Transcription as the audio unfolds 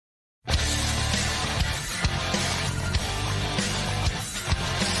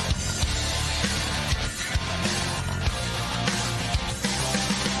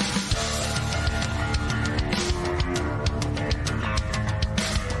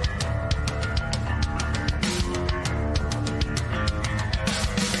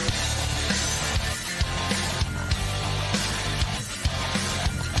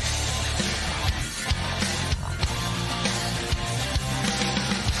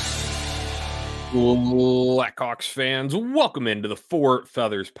Blackhawks fans, welcome into the Four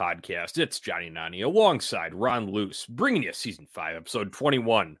Feathers podcast. It's Johnny Nani alongside Ron Luce, bringing you season 5, episode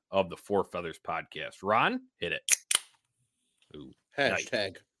 21 of the Four Feathers podcast. Ron, hit it. Ooh, Hashtag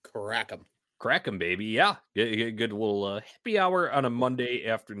nice. crack 'em. Crack 'em, baby. Yeah, good little happy hour on a Monday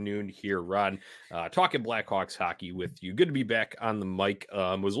afternoon here, Ron. Talking Blackhawks hockey with you. Good to be back on the mic.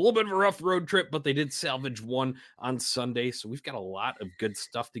 Was a little bit of a rough road trip, but they did salvage one on Sunday, so we've got a lot of good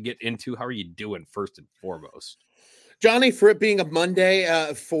stuff to get into. How are you doing, first and foremost? Johnny, for it being a Monday,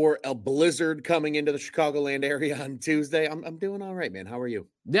 for a blizzard coming into the Chicagoland area on Tuesday, I'm doing all right, man. How are you?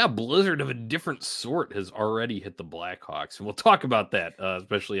 Yeah, blizzard of a different sort has already hit the Blackhawks, and we'll talk about that,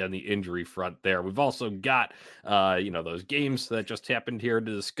 especially on the injury front there. We've also got, those games that just happened here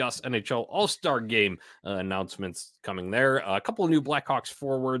to discuss. NHL All-Star Game announcements coming there. A couple of new Blackhawks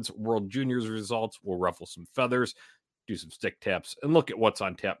forwards, World Juniors results. We'll ruffle some feathers, do some stick taps, and look at what's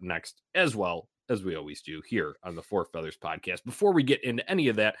on tap next as well, as we always do here on the Four Feathers podcast. Before we get into any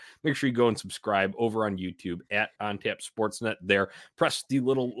of that, make sure you go and subscribe over on YouTube at OnTap Sportsnet there. Press the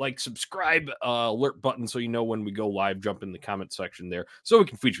little subscribe alert button so you know when we go live. Jump in the comment section there so we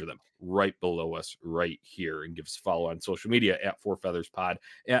can feature them right below us right here, and give us a follow on social media at Four Feathers Pod,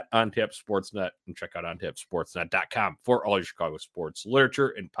 at OnTap Sportsnet, and check out OnTapSportsnet.com for all your Chicago sports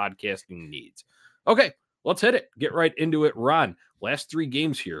literature and podcasting needs. Okay, let's hit it. Get right into it. Ron, last 3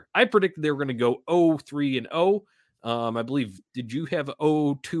 games here. I predicted they were going to go 0-3-0. I believe, did you have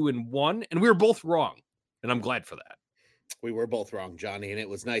 0-2-1? And we were both wrong. And I'm glad for that. We were both wrong, Johnny, and it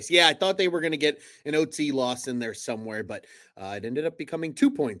was nice. Yeah, I thought they were going to get an OT loss in there somewhere, but it ended up becoming 2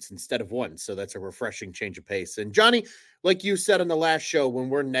 points instead of 1. So that's a refreshing change of pace. And Johnny, like you said on the last show, when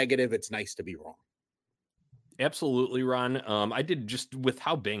we're negative, it's nice to be wrong. Absolutely, Ron. I did, just with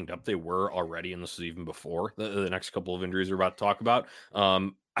how banged up they were already, and this is even before the next couple of injuries we're about to talk about.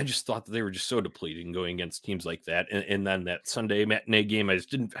 I just thought that they were just so depleting going against teams like that. And then that Sunday matinee game, I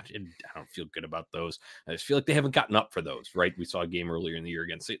don't feel good about those. I just feel like they haven't gotten up for those, right? We saw a game earlier in the year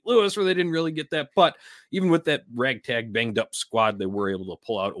against St. Louis where they didn't really get that. But even with that ragtag banged up squad, they were able to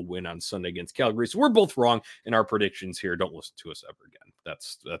pull out a win on Sunday against Calgary. So we're both wrong in our predictions here. Don't listen to us ever again.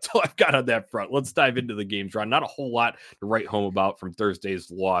 That's all I've got on that front. Let's dive into the games, Ron. Not a whole lot to write home about from Thursday's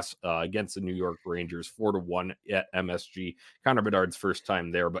loss against the New York Rangers, 4-1 at MSG. Connor Bedard's first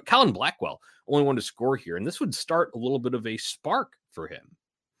time there, but Colin Blackwell, only one to score here, and this would start a little bit of a spark for him.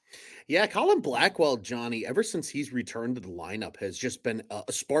 Yeah, Colin Blackwell, Johnny, ever since he's returned to the lineup, has just been a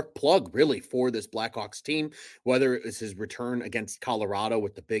spark plug, really, for this Blackhawks team, whether it was his return against Colorado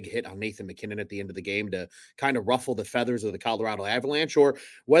with the big hit on Nathan McKinnon at the end of the game to kind of ruffle the feathers of the Colorado Avalanche, or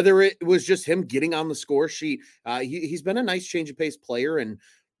whether it was just him getting on the score sheet. He's been a nice change of pace player, and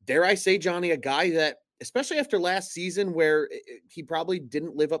dare I say, Johnny, a guy that, especially after last season where he probably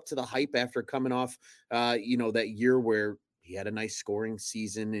didn't live up to the hype after coming off, that year where he had a nice scoring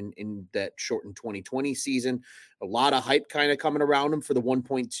season in that shortened 2020 season. A lot of hype kind of coming around him for the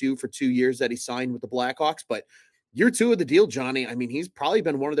 1.2 for 2 years that he signed with the Blackhawks. But year 2 of the deal, Johnny, I mean, he's probably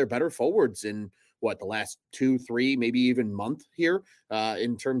been one of their better forwards in the last 2, 3, maybe even month here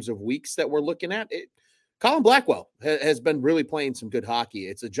in terms of weeks that we're looking at. Colin Blackwell has been really playing some good hockey.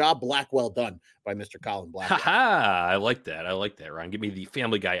 It's a job Blackwell done by Mr. Colin Blackwell. I like that. Ron. Give me the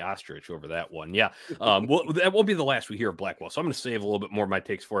Family Guy ostrich over that one. Yeah. Well, that won't be the last we hear of Blackwell. So I'm going to save a little bit more of my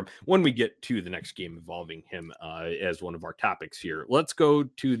takes for him when we get to the next game involving him as one of our topics here. Let's go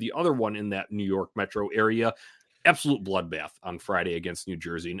to the other one in that New York metro area. Absolute bloodbath on Friday against New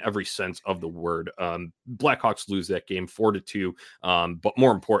Jersey in every sense of the word. Blackhawks lose that game 4-2. But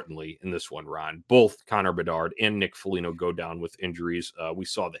more importantly, in this one, Ron, both Connor Bedard and Nick Foligno go down with injuries. We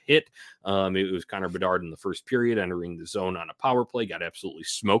saw the hit. It was Connor Bedard in the first period entering the zone on a power play, got absolutely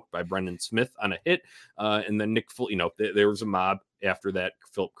smoked by Brendan Smith on a hit. And then Nick Foligno, there was a mob after that.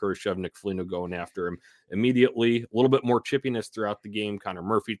 Philip Kurashev, Nick Foligno going after him immediately. A little bit more chippiness throughout the game. Connor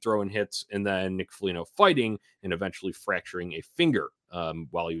Murphy throwing hits, and then Nick Foligno fighting and eventually fracturing a finger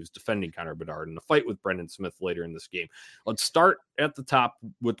while he was defending Connor Bedard in a fight with Brendan Smith later in this game. Let's start at the top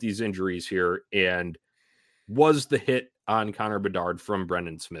with these injuries here. And was the hit on Connor Bedard from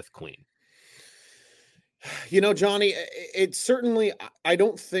Brendan Smith clean? Johnny, it's certainly, I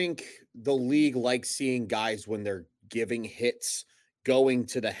don't think the league likes seeing guys when they're giving hits going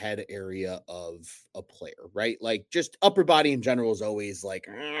to the head area of a player, right? Like, just upper body in general is always like,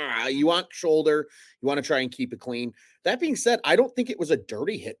 you want shoulder, you want to try and keep it clean. That being said, I don't think it was a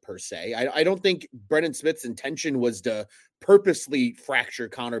dirty hit per se. I don't think Brendan Smith's intention was to purposely fracture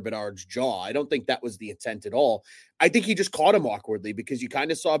Connor Bedard's jaw. I don't think that was the intent at all. I think he just caught him awkwardly because you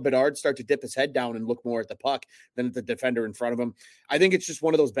kind of saw Bedard start to dip his head down and look more at the puck than at the defender in front of him. I think it's just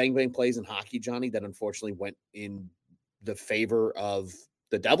one of those bang bang plays in hockey, Johnny, that unfortunately went in the favor of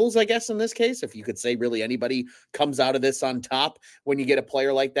the Devils, I guess, in this case. If you could say really anybody comes out of this on top when you get a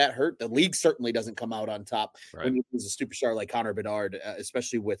player like that hurt, the league certainly doesn't come out on top when you lose a superstar like Connor Bedard,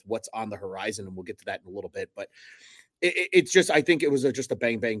 especially with what's on the horizon. And we'll get to that in a little bit. But it's just, I think it was just a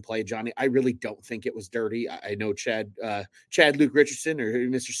bang bang play, Johnny. I really don't think it was dirty. I know Chad Luke Richardson or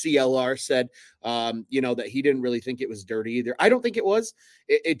Mr. CLR said, that he didn't really think it was dirty either. I don't think it was.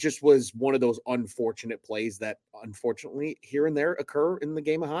 It just was one of those unfortunate plays that unfortunately here and there occur in the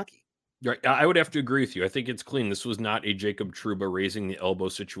game of hockey. Right. I would have to agree with you. I think it's clean. This was not a Jacob Trouba raising the elbow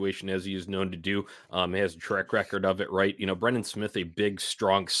situation as he is known to do. He has a track record of it, right? Brendan Smith, a big,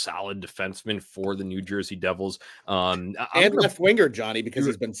 strong, solid defenseman for the New Jersey Devils. And left winger, Johnny, because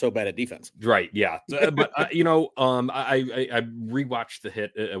he's been so bad at defense. Right. Yeah. But, I rewatched the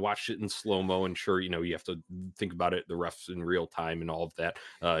hit. I watched it in slow-mo, and sure, you have to think about it, the refs in real time and all of that.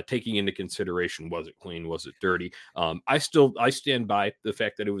 Taking into consideration, was it clean? Was it dirty? I stand by the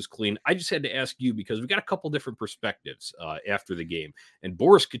fact that it was clean. I just had to ask you because we got a couple different perspectives after the game. And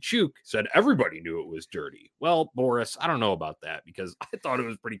Boris Kachuk said everybody knew it was dirty. Well, Boris, I don't know about that because I thought it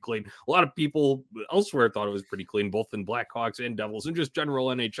was pretty clean. A lot of people elsewhere thought it was pretty clean, both in Blackhawks and Devils and just general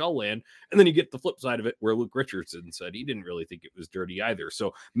NHL land. And then you get the flip side of it where Luke Richardson said he didn't really think it was dirty either.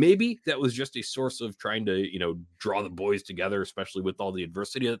 So maybe that was just a source of trying to, draw the boys together, especially with all the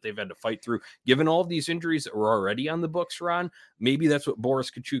adversity that they've had to fight through. Given all of these injuries that were already on the books, Ron, maybe that's what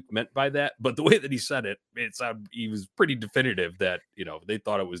Boris Kachuk meant by that, but the way that he said it, he was pretty definitive that they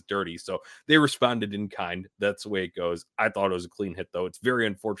thought it was dirty, so they responded in kind. That's the way it goes. I thought it was a clean hit, though. It's very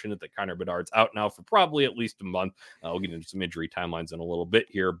unfortunate that Connor Bedard's out now for probably at least a month. We'll get into some injury timelines in a little bit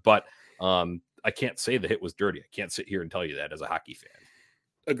here, but I can't say the hit was dirty. I can't sit here and tell you that as a hockey fan.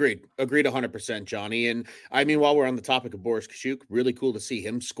 Agreed 100%, Johnny. And I mean, while we're on the topic of Boris Kachuk, really cool to see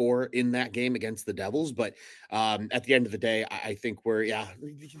him score in that game against the Devils. But at the end of the day, I think how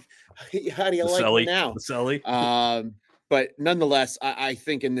do you like it now? But nonetheless, I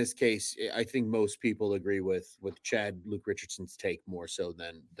think in this case, I think most people agree with Chad Luke Richardson's take more so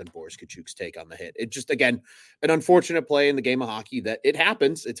than Boris Kachuk's take on the hit. It just, again, an unfortunate play in the game of hockey that it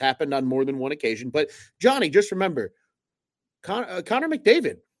happens. It's happened on more than one occasion. But Johnny, just remember, Connor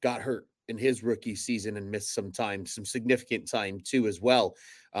McDavid got hurt in his rookie season and missed some significant time too as well.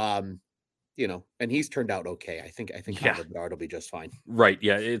 And he's turned out okay. I think Connor Bedard will be just fine. Right.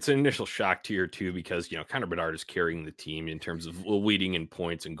 Yeah. It's an initial shock to you too, because, Connor Bedard is carrying the team in terms of leading in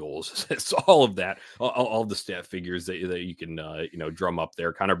points and goals. So all of that, all the stat figures that you can, drum up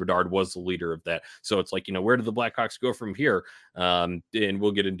there. Connor Bedard was the leader of that. So it's like, where do the Blackhawks go from here? And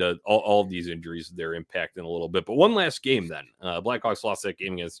we'll get into all of these injuries, their impact in a little bit. But one last game then. Blackhawks lost that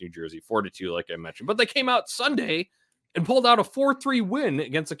game against New Jersey 4-2, like I mentioned. But they came out Sunday and pulled out a 4-3 win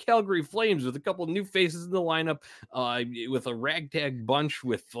against the Calgary Flames with a couple of new faces in the lineup, with a ragtag bunch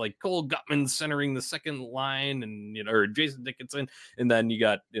with like Cole Gutman centering the second line and, or Jason Dickinson. And then you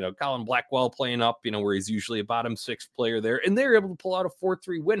got, Colin Blackwell playing up, where he's usually a bottom six player there. And they're able to pull out a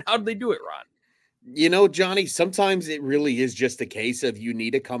 4-3 win. How did they do it, Ron? Johnny, sometimes it really is just a case of you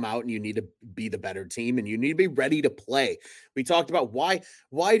need to come out and you need to be the better team and you need to be ready to play. We talked about why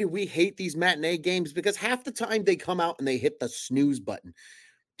do we hate these matinee games? Because half the time they come out and they hit the snooze button.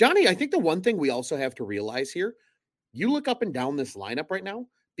 Johnny, I think the one thing we also have to realize here, you look up and down this lineup right now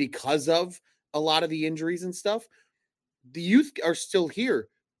because of a lot of the injuries and stuff, the youth are still here.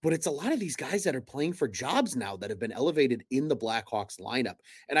 But it's a lot of these guys that are playing for jobs now that have been elevated in the Blackhawks lineup.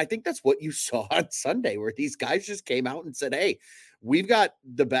 And I think that's what you saw on Sunday, where these guys just came out and said, hey, we've got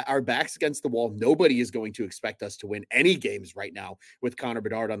our backs against the wall. Nobody is going to expect us to win any games right now with Connor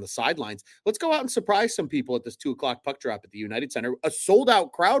Bedard on the sidelines. Let's go out and surprise some people at this 2:00 puck drop at the United Center. A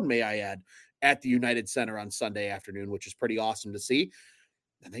sold-out crowd, may I add, at the United Center on Sunday afternoon, which is pretty awesome to see.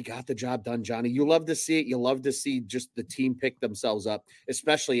 And they got the job done, Johnny. You love to see it. You love to see just the team pick themselves up,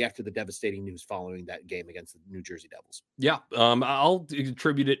 especially after the devastating news following that game against the New Jersey Devils. Yeah, I'll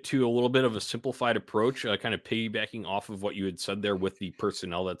attribute it to a little bit of a simplified approach, kind of piggybacking off of what you had said there with the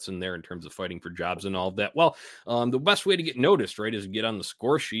personnel that's in there in terms of fighting for jobs and all of that. Well, the best way to get noticed, right, is to get on the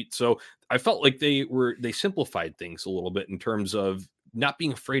score sheet. So I felt like they simplified things a little bit in terms of not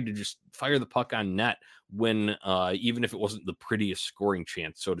being afraid to just fire the puck on net when even if it wasn't the prettiest scoring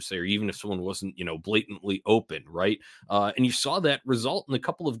chance, so to say, or even if someone wasn't, blatantly open, right? And you saw that result in a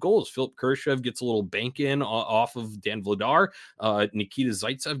couple of goals. Philip Kurashev gets a little bank in off of Dan Vladar. Nikita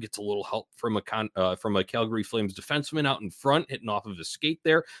Zaitsev gets a little help from a Calgary Flames defenseman out in front, hitting off of his skate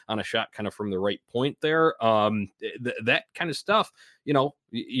there on a shot kind of from the right point there. That kind of stuff,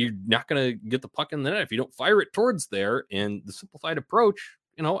 you're not going to get the puck in the net if you don't fire it towards there. And the simplified approach,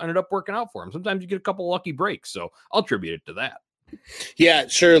 ended up working out for him. Sometimes you get a couple lucky breaks. So I'll attribute it to that. Yeah,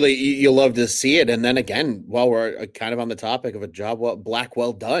 surely you'll love to see it. And then again, while we're kind of on the topic of a job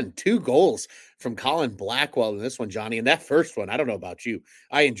Blackwell done, 2 goals from Colin Blackwell in this one, Johnny. And that first one, I don't know about you,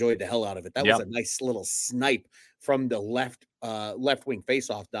 I enjoyed the hell out of it. That was a nice little snipe from the left wing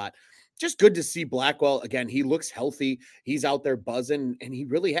faceoff dot. Just good to see Blackwell again. He looks healthy. He's out there buzzing, and he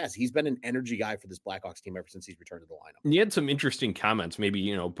really has. He's been an energy guy for this Blackhawks team ever since he's returned to the lineup. He had some interesting comments,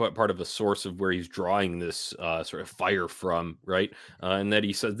 maybe, part of a source of where he's drawing this sort of fire from, right? And that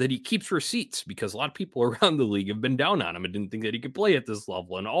he says that he keeps receipts because a lot of people around the league have been down on him and didn't think that he could play at this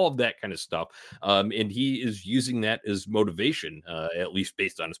level and all of that kind of stuff. And he is using that as motivation, at least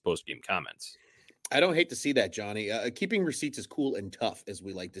based on his post-game comments. I don't hate to see that, Johnny. Keeping receipts is cool and tough, as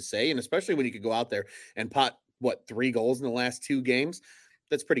we like to say, and especially when you could go out there and pot 3 goals in the last 2 games.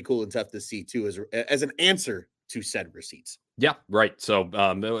 That's pretty cool and tough to see too, as an answer to said receipts. Yeah, right. So to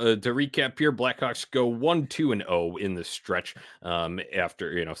recap here, Blackhawks go 1-2-0 in the stretch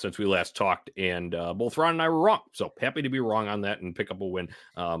after, since we last talked, and both Ron and I were wrong. So happy to be wrong on that and pick up a win.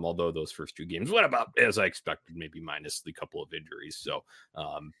 Although those first 2 games went about as I expected, maybe minus the couple of injuries. So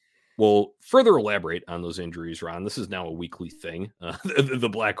we'll further elaborate on those injuries, Ron. This is now a weekly thing, the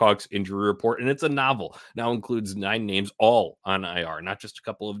Blackhawks injury report, and it's a novel. Now includes 9 names, all on IR, not just a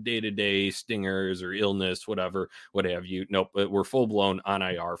couple of day-to-day stingers or illness, what have you. Nope, but we're full-blown on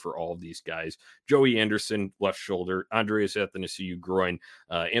IR for all of these guys. Joey Anderson, left shoulder. Andreas Athanasiou, groin.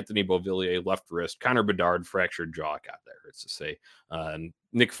 Anthony Beauvillier, left wrist. Connor Bedard, fractured jaw. God, that hurts to say.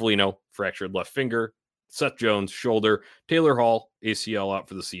 Nick Foligno, fractured left finger. Seth Jones, shoulder. Taylor Hall, ACL out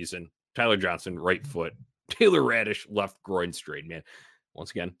for the season. Tyler Johnson, right foot. Taylor Radish, left groin strain, man.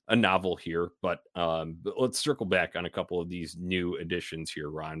 Once again, a novel here, but let's circle back on a couple of these new additions here,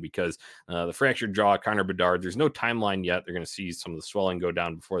 Ron, because the fractured jaw, Connor Bedard, there's no timeline yet. They're going to see some of the swelling go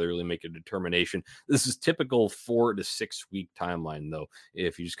down before they really make a determination. This is typical 4 to 6 week timeline, though,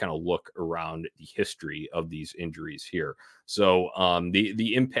 if you just kind of look around the history of these injuries here. So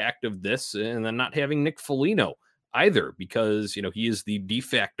the impact of this, and then not having Nick Foligno either, because he is the de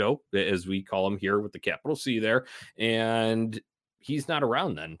facto, as we call him here with the capital C there, and he's not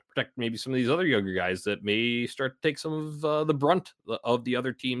around then protect maybe some of these other younger guys that may start to take some of the brunt of the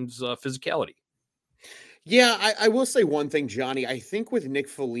other team's physicality. Yeah, I will say one thing, Johnny. I think with Nick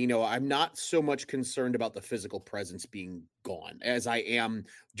Foligno, I'm not so much concerned about the physical presence being gone as I am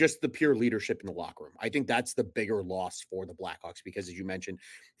just the pure leadership in the locker room. I think that's the bigger loss for the Blackhawks because, as you mentioned,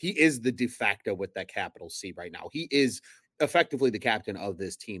 he is the de facto with that capital C right now. He is effectively the captain of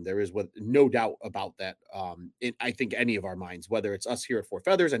this team. There is no doubt about that. I think any of our minds, whether it's us here at Four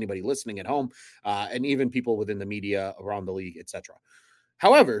Feathers, anybody listening at home, and even people within the media around the league, etc.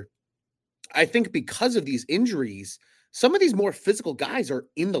 However, I think because of these injuries, some of these more physical guys are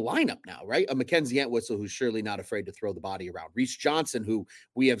in the lineup now, right? A Mackenzie Entwistle, who's surely not afraid to throw the body around. Reese Johnson, who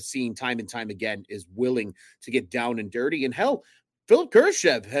we have seen time and time again, is willing to get down and dirty. And hell, Philip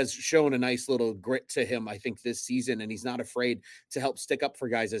Kurashev has shown a nice little grit to him, I think, this season, and he's not afraid to help stick up for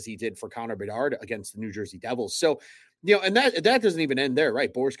guys as he did for Connor Bedard against the New Jersey Devils. So, and that doesn't even end there,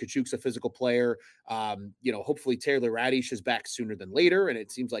 right? Boris Kachuk's a physical player. Hopefully Taylor Radish is back sooner than later, and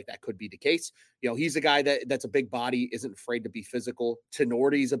it seems like that could be the case. He's a guy that's a big body, isn't afraid to be physical.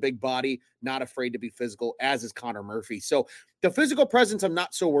 Tenorti's a big body, not afraid to be physical, as is Connor Murphy. So the physical presence, I'm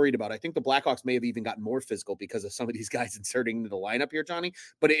not so worried about. I think the Blackhawks may have even gotten more physical because of some of these guys inserting into the lineup here, Johnny.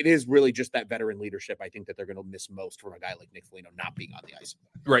 But it is really just that veteran leadership, I think, that they're going to miss most from a guy like Nick Foligno not being on the ice.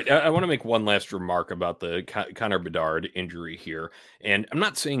 Right. I want to make one last remark about the Connor Bedard injury here. And I'm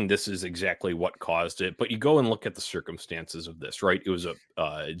not saying this is exactly what caused it, but you go and look at the circumstances of this, right? It was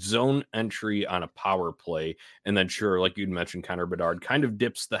a zone entry on a power play. And then, sure, like you'd mentioned, Connor Bedard kind of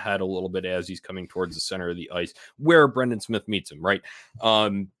dips the head a little bit as he's coming towards the center of the ice where Brendan Smith meets him, right?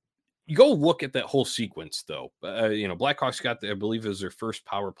 You go look at that whole sequence, though. Blackhawks got, I believe it was their first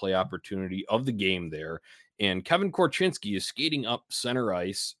power play opportunity of the game there. And Kevin Korchinski is skating up center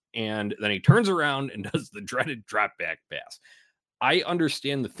ice, and then he turns around and does the dreaded drop back pass. I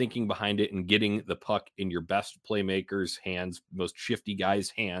understand the thinking behind it and getting the puck in your best playmakers' hands, most shifty guys'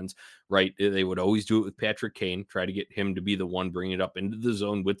 hands, right? They would always do it with Patrick Kane, try to get him to be the one bringing it up into the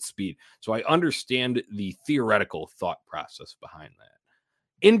zone with speed. So I understand the theoretical thought process behind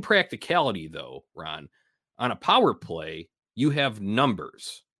that. In practicality, though, Ron, on a power play, you have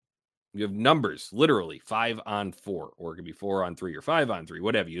numbers. You have numbers, literally 5-on-4, or it could be 4-on-3 or 5-on-3,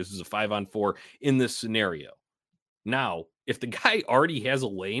 whatever. This is a 5-on-4 in this scenario. Now, if the guy already has a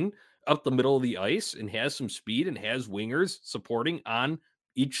lane up the middle of the ice and has some speed and has wingers supporting on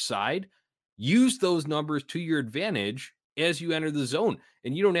each side, use those numbers to your advantage as you enter the zone.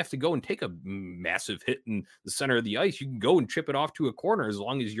 And you don't have to go and take a massive hit in the center of the ice. You can go and chip it off to a corner as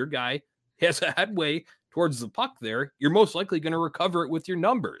long as your guy has a headway towards the puck there. You're most likely going to recover it with your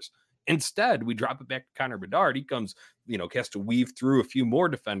numbers. Instead, we drop it back to Connor Bedard. He comes, has to weave through a few more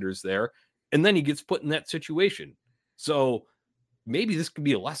defenders there, and then he gets put in that situation. So maybe this could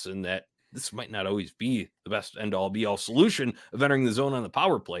be a lesson that this might not always be the best end-all be-all solution of entering the zone on the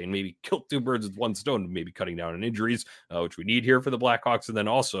power play, and maybe kill two birds with one stone, maybe cutting down on injuries, which we need here for the Blackhawks, and then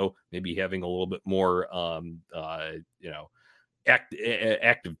also maybe having a little bit more,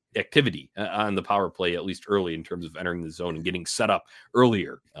 active activity on the power play, at least early, in terms of entering the zone and getting set up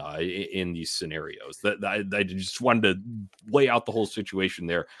earlier in these scenarios. That I just wanted to lay out the whole situation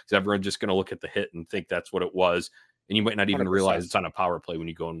there, because everyone's just going to look at the hit and think that's what it was. And you might not even 100%. realize it's on a power play when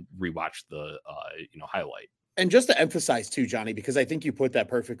you go and rewatch the highlight. And just to emphasize too, Johnny, because I think you put that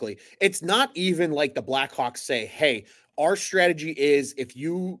perfectly, it's not even like the Blackhawks say, hey, our strategy is if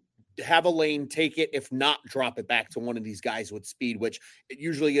you have a lane, take it. If not, drop it back to one of these guys with speed, which it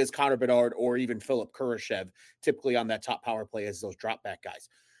usually is Connor Bedard or even Philip Kurashev, typically on that top power play as those drop back guys.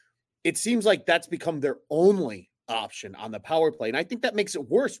 It seems like that's become their only option on the power play. And I think that makes it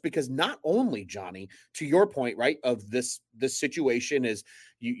worse, because not only, Johnny, to your point, right, of this situation is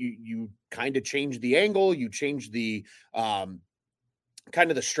you kind of change the angle, you change the kind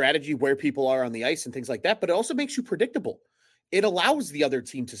of the strategy where people are on the ice and things like that, but it also makes you predictable. It allows the other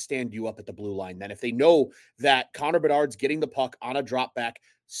team to stand you up at the blue line. Then if they know that Connor Bedard's getting the puck on a drop back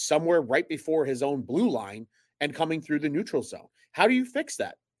somewhere right before his own blue line and coming through the neutral zone, how do you fix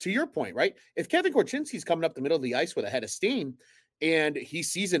that? To your point, right? If Kevin Korchinski's coming up the middle of the ice with a head of steam and he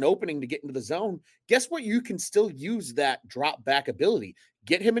sees an opening to get into the zone, guess what? You can still use that drop back ability.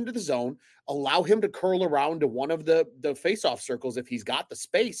 Get him into the zone, allow him to curl around to one of the face-off circles if he's got the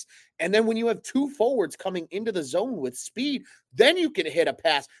space. And then when you have two forwards coming into the zone with speed, then you can hit a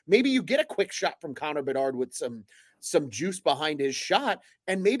pass. Maybe you get a quick shot from Connor Bedard with some juice behind his shot,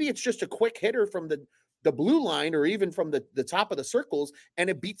 and maybe it's just a quick hitter from the blue line or even from the top of the circles, and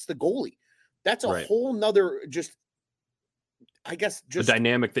it beats the goalie. That's a whole nother, just, I guess, just the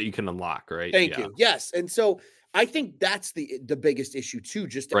dynamic that you can unlock, right? Thank you. Yes. And so I think that's the biggest issue too,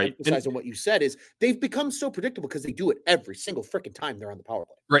 just to emphasize on what you said, is they've become so predictable because they do it every single freaking time they're on the power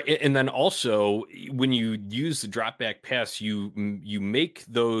play. Right. And then also when you use the drop back pass, you make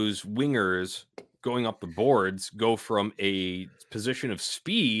those wingers going up the boards go from a position of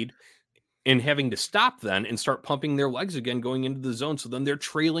speed and having to stop then and start pumping their legs again going into the zone. So then they're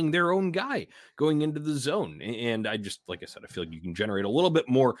trailing their own guy going into the zone. And I just, like I said, I feel like you can generate a little bit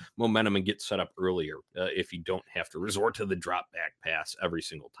more momentum and get set up earlier if you don't have to resort to the drop back pass every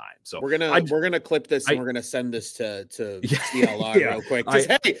single time. So we're gonna clip this and we're gonna send this to CLR real quick.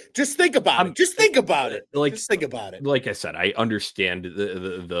 Just think about it. Just think about it. Just think about it. Like I said, I understand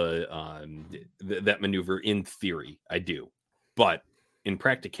that maneuver in theory. I do, but in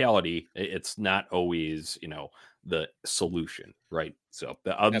practicality, it's not always, the solution, right? So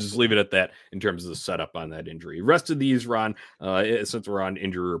I'll just leave it at that in terms of the setup on that injury. Rest of these, Ron, since we're on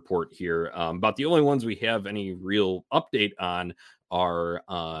injury report here, about the only ones we have any real update on are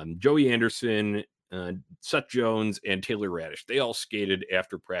Joey Anderson, Seth Jones, and Taylor Radish. They all skated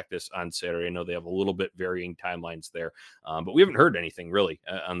after practice on Saturday. I know they have a little bit varying timelines there, but we haven't heard anything really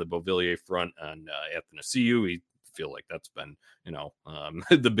on the Beauvillier front on Athanasiou. We feel like that's been,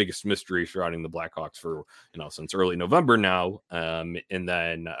 the biggest mystery surrounding the Blackhawks for, since early November now. And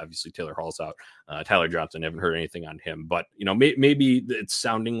then obviously Taylor Hall's out. Tyler Johnson, haven't heard anything on him, but, maybe it's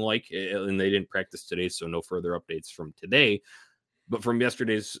sounding like, and they didn't practice today, so no further updates from today. But from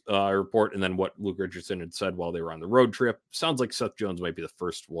yesterday's report, and then what Luke Richardson had said while they were on the road trip, sounds like Seth Jones might be the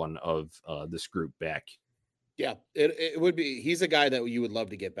first one of this group back. Yeah, it would be. He's a guy that you would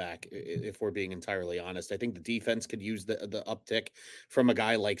love to get back, if we're being entirely honest. I think the defense could use the uptick from a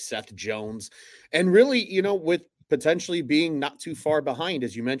guy like Seth Jones. And really, with potentially being not too far behind,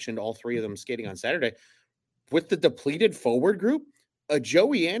 as you mentioned, all three of them skating on Saturday, with the depleted forward group, a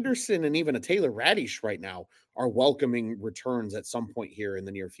Joey Anderson and even a Taylor Radish right now are welcoming returns at some point here in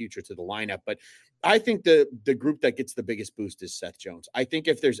the near future to the lineup. But I think the group that gets the biggest boost is Seth Jones. I think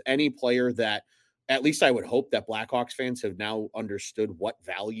if there's any player that, at least I would hope that Blackhawks fans have now understood what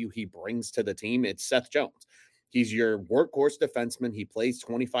value he brings to the team, it's Seth Jones. He's your workhorse defenseman. He plays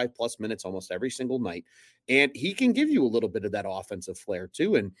 25 plus minutes almost every single night, and he can give you a little bit of that offensive flair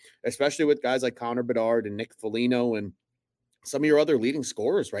too. And especially with guys like Connor Bedard and Nick Foligno and some of your other leading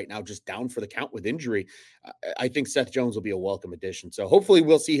scorers right now just down for the count with injury, I think Seth Jones will be a welcome addition. So hopefully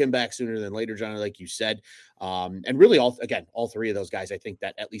we'll see him back sooner than later, Johnny, like you said. And really, all three of those guys, I think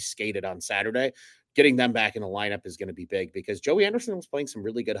that at least skated on Saturday. Getting them back in the lineup is going to be big because Joey Anderson was playing some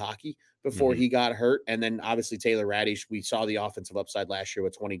really good hockey before he got hurt. And then obviously Taylor Radish, we saw the offensive upside last year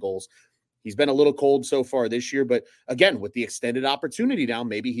with 20 goals. He's been a little cold so far this year, but again, with the extended opportunity now,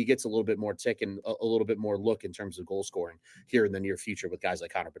 maybe he gets a little bit more tick and a little bit more look in terms of goal scoring here in the near future with guys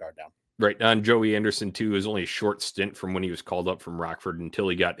like Connor Bedard down. Right. On Joey Anderson, too, is only a short stint from when he was called up from Rockford until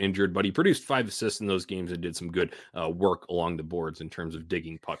he got injured, but he produced 5 assists in those games and did some good work along the boards in terms of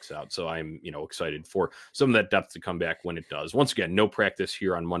digging pucks out. So I'm, excited for some of that depth to come back when it does. Once again, no practice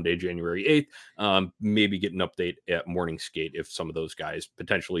here on Monday, January 8th. Maybe get an update at morning skate if some of those guys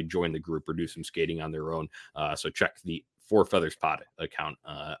potentially join the group or do some skating on their own. So check the Four Feathers Pod account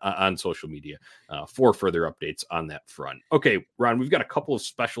on social media for further updates on that front. Okay, Ron, we've got a couple of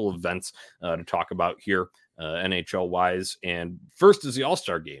special events to talk about here, NHL wise. And first is the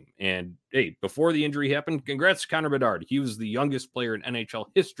All-Star game. And hey, before the injury happened, congrats to Connor Bedard. He was the youngest player in NHL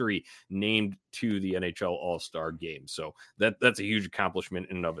history named to the NHL All-Star game. So that's a huge accomplishment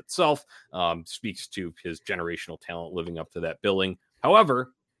in and of itself. Speaks to his generational talent living up to that billing.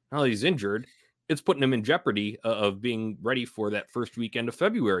 However, now that he's injured, it's putting him in jeopardy of being ready for that first weekend of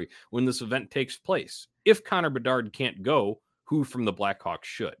February when this event takes place. If Connor Bedard can't go, who from the Blackhawks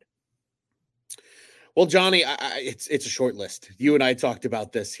should? Well, Johnny, it's a short list. You and I talked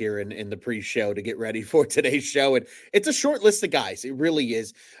about this here in the pre-show to get ready for today's show, and it's a short list of guys. It really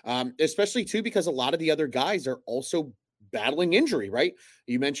is, especially too because a lot of the other guys are also battling injury. Right?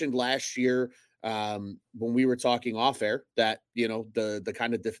 You mentioned last year when we were talking off air that the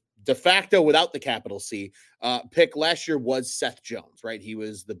kind of de facto without the capital C pick last year was Seth Jones. Right? He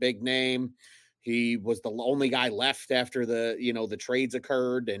was the big name. He was the only guy left after the trades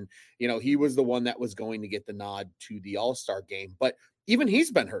occurred. And, he was the one that was going to get the nod to the All-Star game. But even he's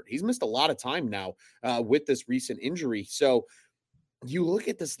been hurt. He's missed a lot of time now with this recent injury. So you look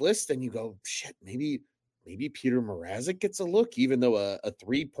at this list and you go, shit, maybe Peter Mrazek gets a look, even though a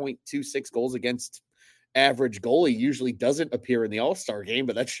 3.26 goals against average goalie usually doesn't appear in the All-Star game,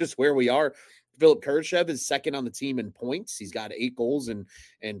 but that's just where we are. Philip Kurashev is second on the team in points. He's got 8 goals and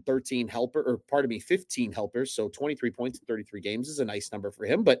 15 helpers. So 23 points in 33 games is a nice number for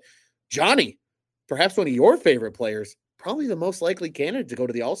him. But Johnny, perhaps one of your favorite players, probably the most likely candidate to go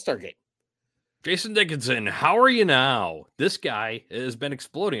to the All-Star game. Jason Dickinson, how are you now? This guy has been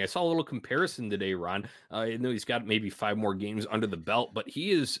exploding. I saw a little comparison today, Ron. I know he's got maybe 5 more games under the belt, but he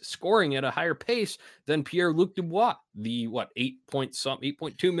is scoring at a higher pace than Pierre-Luc Dubois, the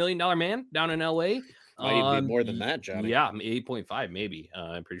 $8.2 million man down in LA. Might even be more than that, Johnny. Yeah, 8.5 maybe.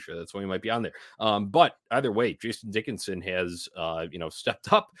 I'm pretty sure that's when he might be on there. But either way, Jason Dickinson has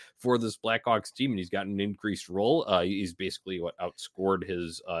stepped up for this Blackhawks team, and he's gotten an increased role. He's basically outscored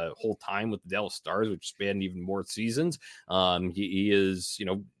his whole time with the Dallas Stars, which spanned even more seasons. He is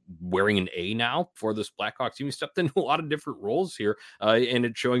wearing an A now for this Blackhawks team. He stepped into a lot of different roles here, and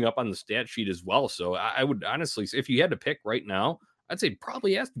it's showing up on the stat sheet as well. So I would honestly say, if you had to pick right now, I'd say it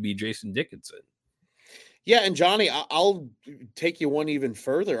probably has to be Jason Dickinson. Yeah, and Johnny, I'll take you one even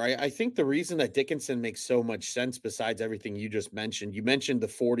further. I think the reason that Dickinson makes so much sense, besides everything you just mentioned, you mentioned the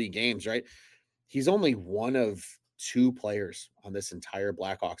 40 games, right? He's only one of 2 players on this entire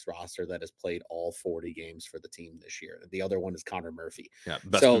Blackhawks roster that has played all 40 games for the team this year. The other one is Connor Murphy. Yeah,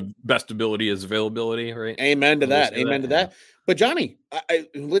 best ability is availability, right? Amen to that. Amen to that. But Johnny,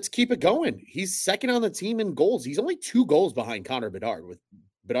 let's keep it going. He's second on the team in goals. He's only 2 goals behind Connor Bedard. With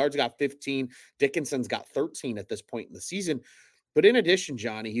Bedard's got 15. Dickinson's got 13 at this point in the season. But in addition,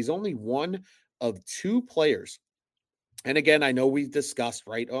 Johnny, he's only one of 2 players. And again, I know we've discussed,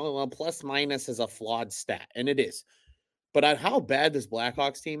 right? Oh, well, plus minus is a flawed stat, and it is. But at how bad this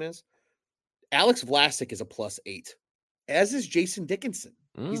Blackhawks team is, Alex Vlasic is a +8, as is Jason Dickinson.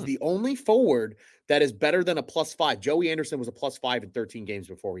 He's the only forward that is better than a +5. Joey Anderson was a +5 in 13 games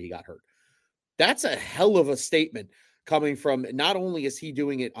before he got hurt. That's a hell of a statement coming from, not only is he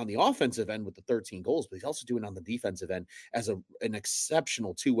doing it on the offensive end with the 13 goals, but he's also doing it on the defensive end as an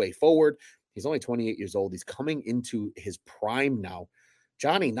exceptional 2-way forward. He's only 28 years old. He's coming into his prime now.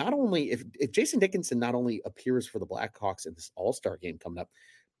 Johnny, not only if Jason Dickinson not only appears for the Blackhawks in this All-Star game coming up,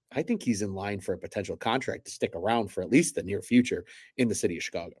 I think he's in line for a potential contract to stick around for at least the near future in the city of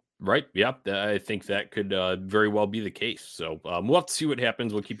Chicago. Right. Yeah. I think that could very well be the case. So we'll have to see what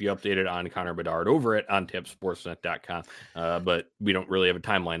happens. We'll keep you updated on Connor Bedard over at ontapsportsnet.com. But we don't really have a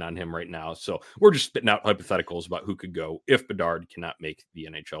timeline on him right now. So we're just spitting out hypotheticals about who could go if Bedard cannot make the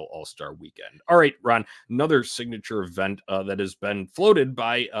NHL All-Star weekend. All right, Ron, another signature event that has been floated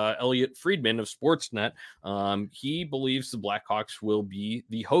by Elliot Friedman of Sportsnet. He believes the Blackhawks will be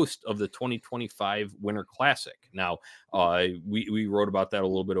the host of the 2025 Winter Classic. Now, we wrote about that a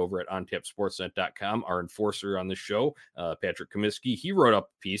little bit over at ontapsportsnet.com. Our enforcer on the show, Patrick Comiskey, he wrote up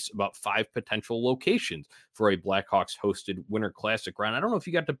a piece about 5 potential locations for a Blackhawks hosted Winter Classic round. I don't know if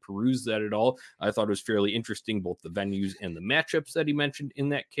you got to peruse that at all. I thought it was fairly interesting, both the venues and the matchups that he mentioned in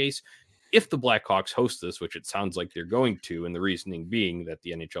that case. If the Blackhawks host this, which it sounds like they're going to, and the reasoning being that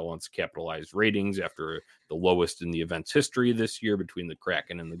the NHL wants to capitalize ratings after the lowest in the event's history this year between the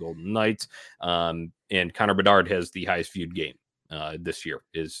Kraken and the Golden Knights, and Connor Bedard has the highest viewed game this year,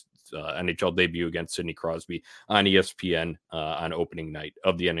 is NHL debut against Sidney Crosby on ESPN on opening night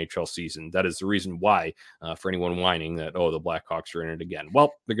of the NHL season. That is the reason why, for anyone whining that, oh, the Blackhawks are in it again.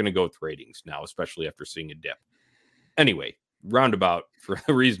 Well, they're going to go with ratings now, especially after seeing a dip. Anyway, roundabout for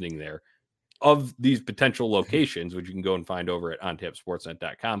the reasoning there. Of these potential locations, which you can go and find over at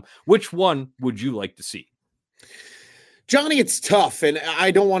ontapsportsnet.com, which one would you like to see? Johnny, it's tough, and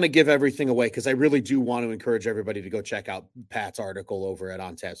I don't want to give everything away because I really do want to encourage everybody to go check out Pat's article over at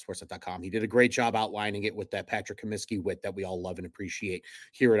ontapsportsnet.com. He did a great job outlining it with that Patrick Comiskey wit that we all love and appreciate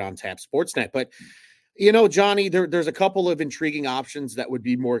here at OnTap Sportsnet. But you know, Johnny, there's a couple of intriguing options that would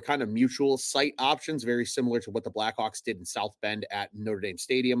be more kind of mutual site options, very similar to what the Blackhawks did in South Bend at Notre Dame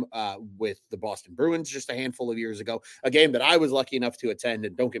Stadium with the Boston Bruins just a handful of years ago, a game that I was lucky enough to attend.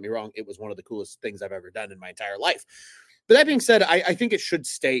 And don't get me wrong, it was one of the coolest things I've ever done in my entire life. But that being said, I think it should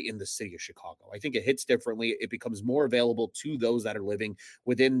stay in the city of Chicago. I think it hits differently. It becomes more available to those that are living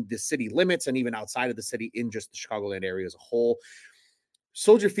within the city limits and even outside of the city in just the Chicagoland area as a whole.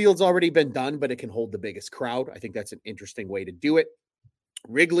 Soldier Field's already been done, but it can hold the biggest crowd. I think that's an interesting way to do it.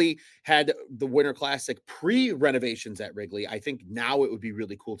 Wrigley had the Winter Classic pre-renovations at Wrigley. I think now it would be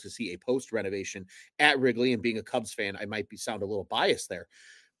really cool to see a post-renovation at Wrigley. And being a Cubs fan, I might sound a little biased there.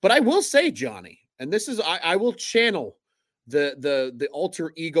 But I will say, Johnny, and this is I will channel the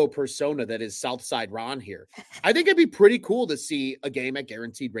alter ego persona that is Southside Ron here. I think it'd be pretty cool to see a game at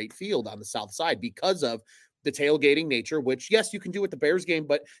Guaranteed Rate Field on the South Side because of the tailgating nature, which, yes, you can do with the Bears game,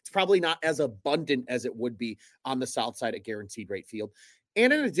 but it's probably not as abundant as it would be on the South Side at Guaranteed Rate Field.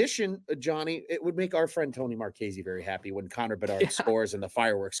 And in addition, Johnny, it would make our friend Tony Marchese very happy when Connor Bedard scores and the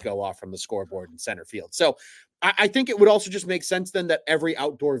fireworks go off from the scoreboard in center field. So I think it would also just make sense then that every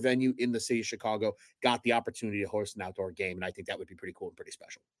outdoor venue in the city of Chicago got the opportunity to host an outdoor game. And I think that would be pretty cool and pretty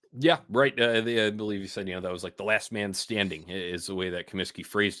special. Yeah, right. I believe you said, that was like the last man standing is the way that Comiskey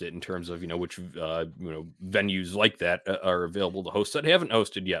phrased it in terms of, which, venues like that are available to host that haven't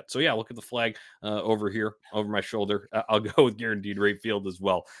hosted yet. So yeah, look at the flag over here, over my shoulder. I'll go with Guaranteed Rate Field as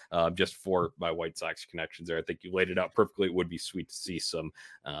well, just for my White Sox connections there. I think you laid it out perfectly. It would be sweet to see some,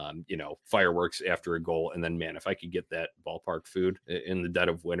 fireworks after a goal. And then, man, if I could get that ballpark food in the dead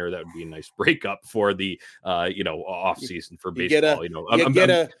of winter, that would be a nice breakup for the, off season for baseball.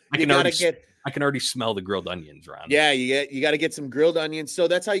 I can already smell the grilled onions, Ron. Yeah, you got to get some grilled onions. So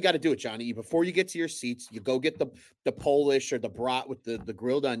that's how you got to do it, Johnny. Before you get to your seats, you go get the Polish or the brat with the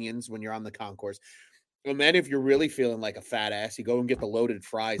grilled onions when you're on the concourse. And then if you're really feeling like a fat ass, you go and get the loaded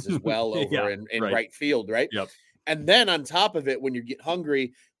fries as well over in right field, right? Yep. And then on top of it, when you get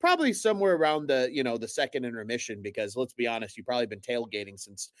hungry, probably somewhere around the second intermission, because let's be honest, you've probably been tailgating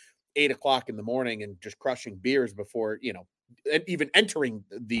since 8 o'clock in the morning and just crushing beers before, even entering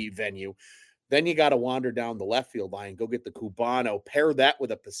the venue. Then you got to wander down the left field line, go get the Cubano, pair that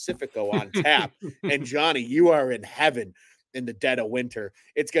with a Pacifico on tap. And Johnny, you are in heaven in the dead of winter.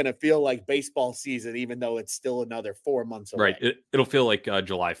 It's going to feel like baseball season, even though it's still another 4 months away. Right. It'll feel like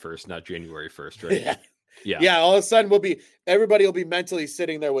July 1st, not January 1st, right? Yeah. All of a sudden everybody will be mentally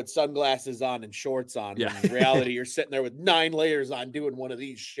sitting there with sunglasses on and shorts on. Yeah. When in reality, you're sitting there with 9 layers on doing one of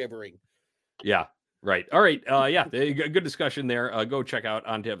these shivering. Yeah. Right. All right. Good discussion there. Go check out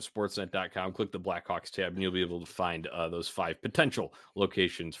ontapsportsnet.com. Click the Blackhawks tab, and you'll be able to find those 5 potential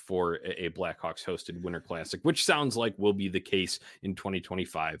locations for a Blackhawks hosted Winter Classic, which sounds like will be the case in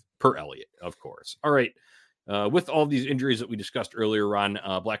 2025 per Elliott, of course. All right. With all these injuries that we discussed earlier on,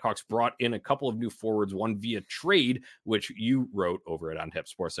 Blackhawks brought in a couple of new forwards, one via trade, which you wrote over at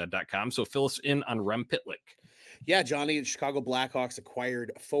ontapsportsnet.com. So fill us in on Rem Pitlick. Yeah, Johnny, the Chicago Blackhawks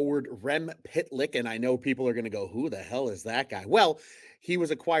acquired forward Rem Pitlick, and I know people are going to go, who the hell is that guy? Well, he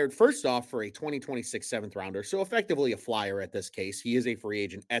was acquired first off for a 2026 seventh rounder, so effectively a flyer at this case. He is a free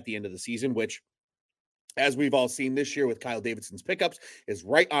agent at the end of the season, which, as we've all seen this year with Kyle Davidson's pickups, is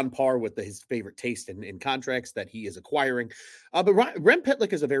right on par with his favorite taste in contracts that he is acquiring. But Rem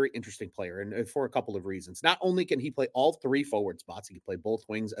Pitlick is a very interesting player, and for a couple of reasons. Not only can he play all three forward spots, he can play both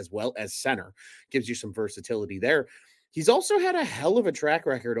wings as well as center, gives you some versatility there. He's also had a hell of a track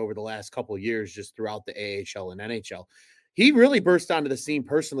record over the last couple of years, just throughout the AHL and NHL. He really burst onto the scene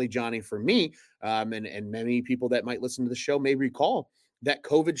personally, Johnny, for me, and many people that might listen to the show may recall that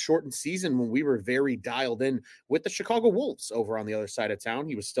COVID shortened season when we were very dialed in with the Chicago Wolves over on the other side of town.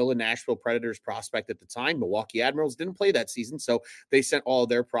 He was still a Nashville Predators prospect at the time. Milwaukee Admirals didn't play that season, so they sent all of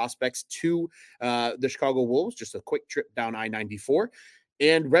their prospects to the Chicago Wolves, just a quick trip down I-94.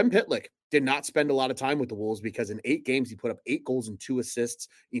 And Rem Pitlick did not spend a lot of time with the Wolves because in 8 games, he put up 8 goals and 2 assists,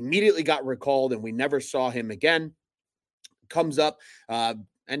 immediately got recalled, and we never saw him again. Comes up,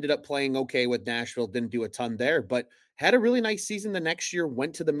 ended up playing okay with Nashville, didn't do a ton there, but had a really nice season the next year,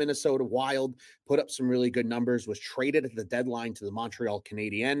 went to the Minnesota Wild, put up some really good numbers, was traded at the deadline to the Montreal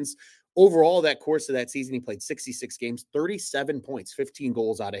Canadiens. Overall, that course of that season, he played 66 games, 37 points, 15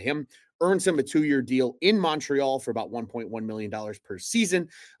 goals out of him, earns him a 2-year deal in Montreal for about $1.1 million per season.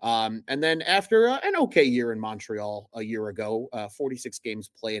 And then after an okay year in Montreal a year ago, 46 games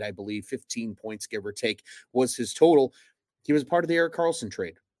played, I believe, 15 points, give or take, was his total. He was part of the Erik Karlsson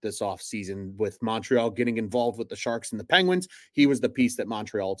trade this offseason with Montreal getting involved with the Sharks and the Penguins. He was the piece that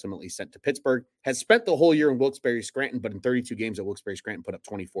Montreal ultimately sent to Pittsburgh. Has spent the whole year in Wilkes-Barre Scranton, but in 32 games at Wilkes-Barre Scranton put up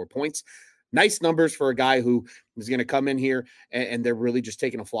 24 points. Nice numbers for a guy who is going to come in here and they're really just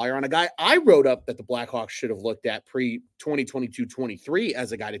taking a flyer on a guy I wrote up that the Blackhawks should have looked at pre-2022-23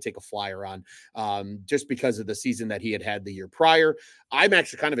 as a guy to take a flyer on, just because of the season that he had the year prior. I'm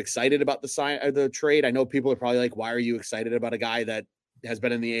actually kind of excited about the trade. I know people are probably like, why are you excited about a guy that has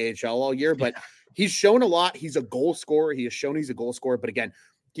been in the AHL all year? But he's shown a lot. He's a goal scorer. He has shown he's a goal scorer. But again,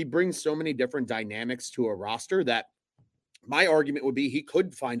 he brings so many different dynamics to a roster that my argument would be he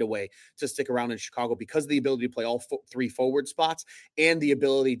could find a way to stick around in Chicago because of the ability to play all 3 forward spots and the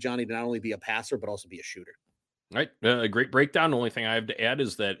ability, Johnny, to not only be a passer, but also be a shooter. All right. A great breakdown. The only thing I have to add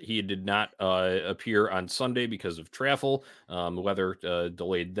is that he did not appear on Sunday because of travel. The weather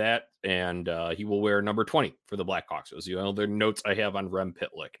delayed that, and he will wear number 20 for the Blackhawks. Those are the other notes I have on Rem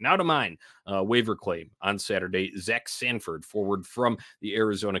Pitlick. Now to mine. Waiver claim on Saturday. Zach Sanford, forward from the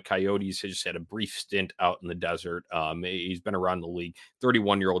Arizona Coyotes, has just had a brief stint out in the desert. He's been around the league.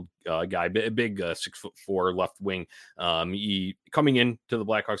 31-year-old guy, big 6'4" left wing. He coming in to the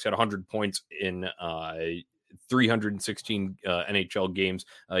Blackhawks had 100 points in 316 NHL games.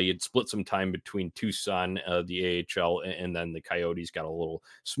 He had split some time between Tucson, the AHL, and then the Coyotes. Got a little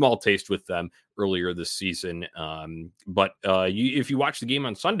small taste with them earlier this season. But if you watch the game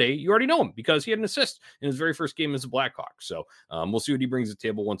on Sunday, you already know him because he had an assist in his very first game as a Blackhawk. So we'll see what he brings to the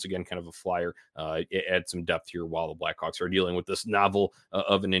table. Once again, kind of a flyer. Add some depth here while the Blackhawks are dealing with this novel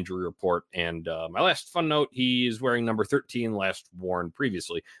of an injury report. And my last fun note, he is wearing number 13, last worn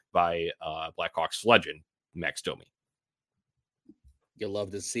previously by Blackhawks legend Max Domi. You'll love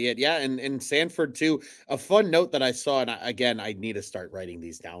to see it. Yeah, and Sanford too. A fun note that I saw, and I need to start writing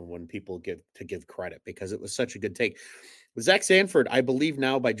these down when people give credit because it was such a good take. Zach Sanford, I believe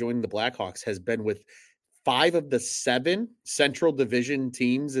now by joining the Blackhawks, has been with 5 of the 7 Central Division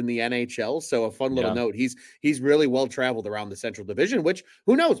teams in the NHL. So a fun little note. He's really well traveled around the Central Division, which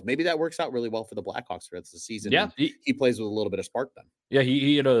who knows? Maybe that works out really well for the Blackhawks for the season. Yeah, he plays with a little bit of spark then. Yeah,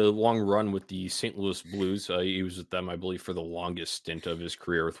 he had a long run with the St. Louis Blues. He was with them, I believe, for the longest stint of his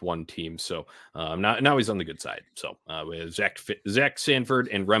career with one team. So now he's on the good side. So we have Zach Sanford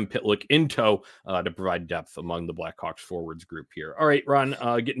and Rem Pitlick in tow to provide depth among the Blackhawks forwards group here. All right, Ron,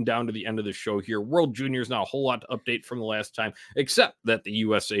 getting down to the end of the show here. World Juniors, not a whole lot to update from the last time, except that the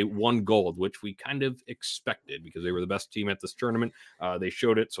USA won gold, which we kind of expected because they were the best team at this tournament. They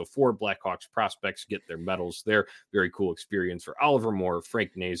showed it. So 4 Blackhawks prospects get their medals there. Very cool experience for Oliver Moore,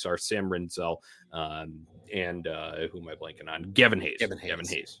 Frank Nazar, Sam Renzel, and who am I blanking on? Gavin Hayes. Gavin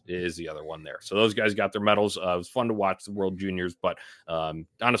Hayes is the other one there. So those guys got their medals. It was fun to watch the World Juniors, but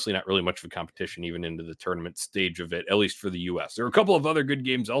honestly, not really much of a competition even into the tournament stage of it, at least for the U.S. There were a couple of other good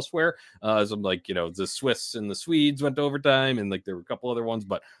games elsewhere. Some the Swiss and the Swedes went to overtime, and there were a couple other ones,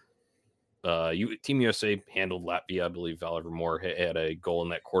 but Team USA handled Latvia. I believe Oliver Moore had a goal in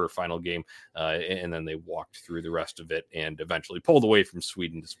that quarterfinal game, and then they walked through the rest of it and eventually pulled away from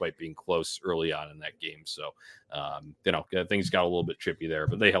Sweden despite being close early on in that game. So, things got a little bit chippy there,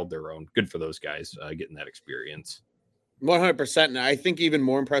 but they held their own. Good for those guys getting that experience. 100%. And I think even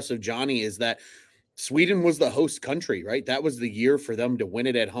more impressive, Johnny, is that Sweden was the host country, right? That was the year for them to win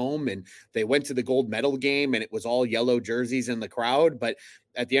it at home. And they went to the gold medal game and it was all yellow jerseys in the crowd. But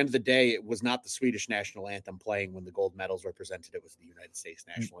at the end of the day, it was not the Swedish national anthem playing when the gold medals were presented. It was the United States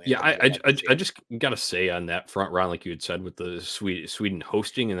national anthem. Yeah, I just got to say on that front, Ron, like you had said, with the Sweden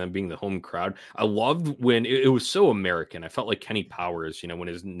hosting and then being the home crowd, I loved when it was so American. I felt like Kenny Powers, when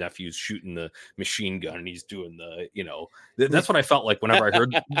his nephew's shooting the machine gun and he's doing that's what I felt like whenever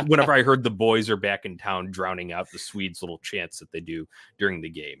I heard the boys are back in town drowning out the Swedes' little chants that they do during the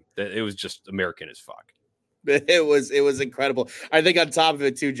game. It was just American as fuck. It was incredible. I think on top of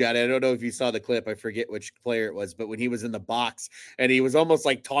it too, Johnny, I don't know if you saw the clip. I forget which player it was, but when he was in the box and he was almost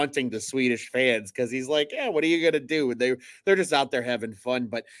like taunting the Swedish fans because he's like, "Yeah, what are you gonna do?" And they're just out there having fun.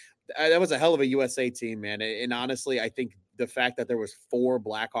 But that was a hell of a USA team, man. And honestly, I think the fact that there was 4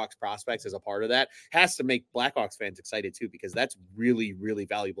 Blackhawks prospects as a part of that has to make Blackhawks fans excited too, because that's really, really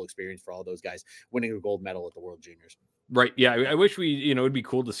valuable experience for all those guys winning a gold medal at the World Juniors. Right. Yeah. I wish it'd be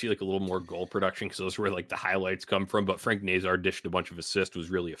cool to see like a little more goal production because those are where like the highlights come from. But Frank Nazar dished a bunch of assists, was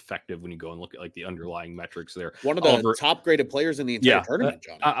really effective when you go and look at like the underlying metrics there. One of the top graded players in the entire tournament,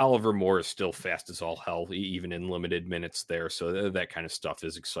 Johnny. Oliver Moore is still fast as all hell, even in limited minutes there. So that kind of stuff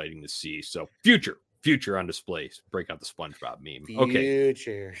is exciting to see. So future on display. Break out the SpongeBob meme.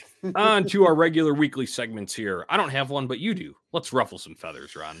 Future. Okay. On to our regular weekly segments here. I don't have one, but you do. Let's ruffle some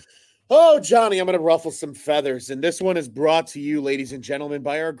feathers, Ron. Oh, Johnny, I'm going to ruffle some feathers. And this one is brought to you, ladies and gentlemen,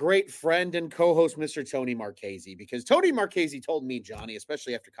 by our great friend and co-host, Mr. Tony Marchese. Because Tony Marchese told me, Johnny,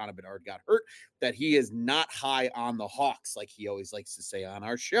 especially after Connor Bedard got hurt, that he is not high on the Hawks, like he always likes to say on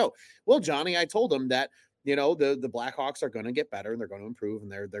our show. Well, Johnny, I told him that the Blackhawks are going to get better and they're going to improve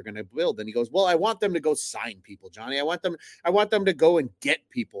and they're going to build. And he goes, well, I want them to go sign people, Johnny. I want them to go and get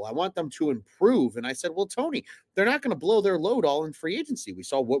people. I want them to improve. And I said, well, Tony, they're not going to blow their load all in free agency. We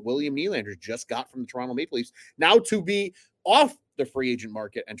saw what William Nylander just got from the Toronto Maple Leafs now to be off the free agent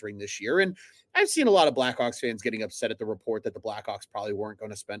market entering this year. And I've seen a lot of Blackhawks fans getting upset at the report that the Blackhawks probably weren't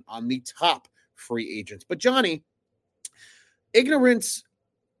going to spend on the top free agents. But Johnny, ignorance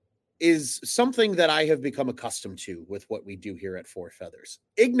is something that I have become accustomed to with what we do here at Four Feathers.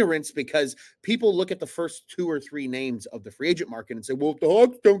 Ignorance, because people look at the first 2 or 3 names of the free agent market and say, well, if the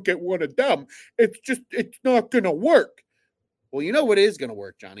Hawks don't get one of them, it's not going to work. Well, you know what is going to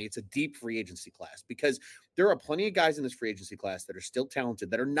work, Johnny? It's a deep free agency class, because there are plenty of guys in this free agency class that are still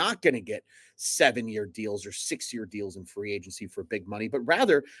talented that are not going to get 7-year deals or 6-year deals in free agency for big money, but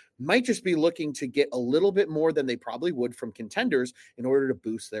rather might just be looking to get a little bit more than they probably would from contenders in order to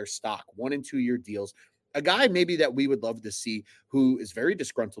boost their stock. 1- and 2-year deals. A guy maybe that we would love to see who is very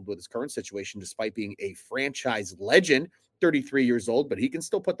disgruntled with his current situation, despite being a franchise legend, 33 years old, but he can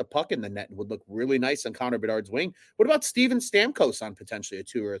still put the puck in the net and would look really nice on Connor Bedard's wing. What about Steven Stamkos on potentially a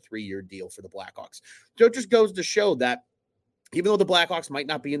 2 or a 3-year deal for the Blackhawks? So it just goes to show that even though the Blackhawks might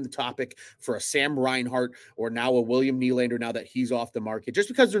not be in the topic for a Sam Reinhart or now a William Nylander, now that he's off the market, just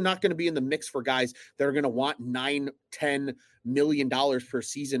because they're not going to be in the mix for guys that are going to want $9-10 million per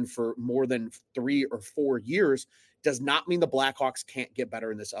season for more than 3 or 4 years, does not mean the Blackhawks can't get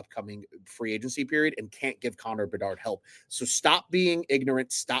better in this upcoming free agency period and can't give Connor Bedard help. So stop being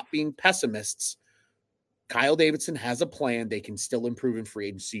ignorant. Stop being pessimists. Kyle Davidson has a plan. They can still improve in free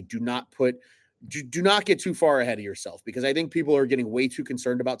agency. Do not get too far ahead of yourself, because I think people are getting way too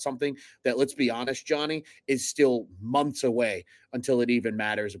concerned about something that, let's be honest, Johnny, is still months away until it even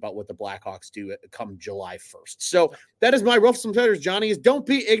matters about what the Blackhawks do come July 1st. So that is my ruffle feathers, Johnny, is don't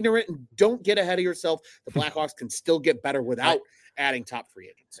be ignorant and don't get ahead of yourself. The Blackhawks can still get better without adding top free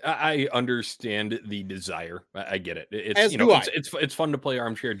agents. I understand the desire. I get it. It's fun to play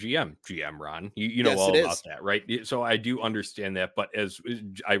armchair GM, Ron. You know yes, all about that, right? So I do understand that. But as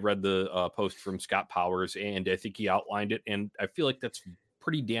I read the post from Scott Powers, and I think he outlined it, and I feel like that's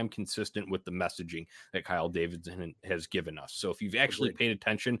pretty damn consistent with the messaging that Kyle Davidson has given us. So if you've actually paid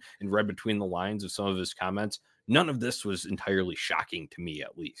attention and read between the lines of some of his comments, none of this was entirely shocking to me,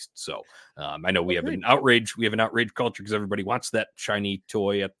 at least. So I know we have an outrage culture because everybody wants that shiny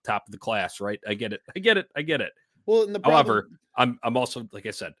toy at the top of the class, right? I get it. Well, however, I'm also, like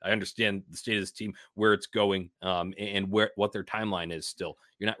I said, I understand the state of this team, where it's going, and what their timeline is still.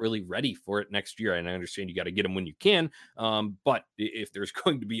 You're not really ready for it next year, and I understand you got to get them when you can. But if there's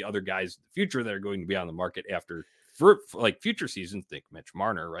going to be other guys in the future that are going to be on the market after for like future seasons, think Mitch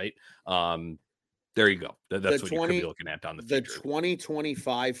Marner, right? There you go. That's what you could be looking at down the The future.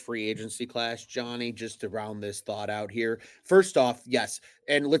 2025 free agency class, Johnny, just to round this thought out here. First off, yes.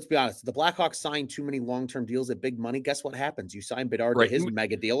 And let's be honest, the Blackhawks signed too many long-term deals at big money. Guess what happens? You sign Bedard to Right. his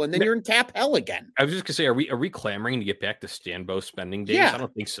mega deal, and then you're in cap hell again. I was just gonna say, are we clamoring to get back to Stanbo spending days? Yeah. I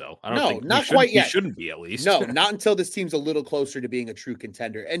don't think so. I don't No, think not quite yet. We shouldn't be, at least. No, not until this team's a little closer to being a true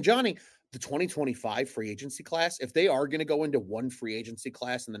contender. And Johnny, the 2025 free agency class, if they are going to go into one free agency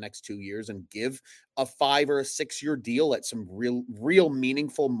class in the next 2 years and give a 5 or a 6 year deal at some real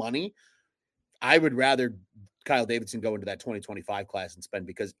meaningful money, I would rather Kyle Davidson go into that 2025 class and spend,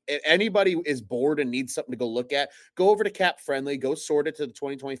 because if anybody is bored and needs something to go look at, go over to Cap Friendly, go sort it to the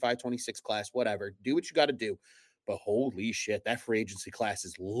 2025-26 class, whatever. Do what you got to do. But holy shit, that free agency class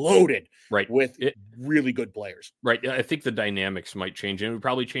is loaded Right. with really good players. Right. I think the dynamics might change, and it would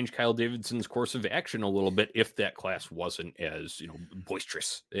probably change Kyle Davidson's course of action a little bit if that class wasn't as,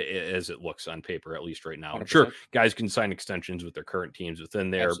 boisterous as it looks on paper, at least right now. 100%. Sure, guys can sign extensions with their current teams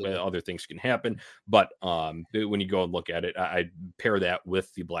within there, but other things can happen. But when you go and look at it, I pair that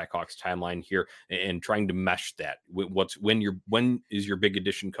with the Blackhawks timeline here and trying to mesh that. When is your big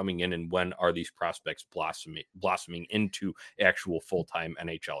addition coming in, and when are these prospects blossoming into actual full-time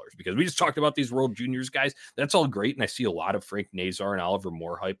NHLers? Because we just talked about these World Juniors guys. That's all great, and I see a lot of Frank Nazar and Oliver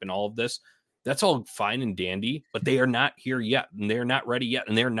Moore hype and all of this. That's all fine and dandy, but they are not here yet, and they're not ready yet,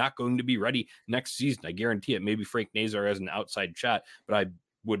 and they're not going to be ready next season. I guarantee it. Maybe Frank Nazar has an outside shot, but I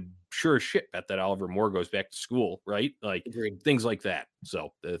would sure as shit bet that Oliver Moore goes back to school, right? Like Agreed. Things like that.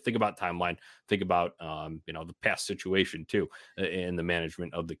 So think about timeline, think about the past situation too, and the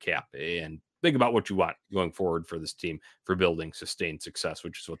management of the cap, and think about what you want going forward for this team for building sustained success,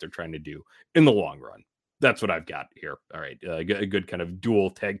 which is what they're trying to do in the long run. That's what I've got here. All right. A good kind of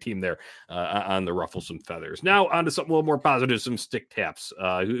dual tag team there on the ruffle some feathers. Now on to something a little more positive, some stick taps.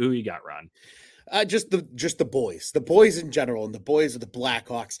 Who you got, Ron? Just the boys in general, and the boys of the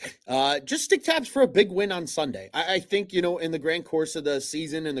Blackhawks. Just stick taps for a big win on Sunday. I think, in the grand course of the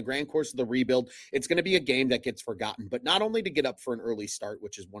season, in the grand course of the rebuild, it's going to be a game that gets forgotten, but not only to get up for an early start,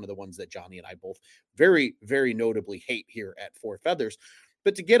 which is one of the ones that Johnny and I both very, very notably hate here at Four Feathers,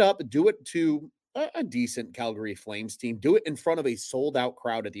 but to get up, do it to a decent Calgary Flames team, do it in front of a sold out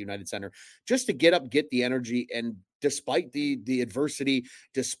crowd at the United Center, just to get up, get the energy. And despite the adversity,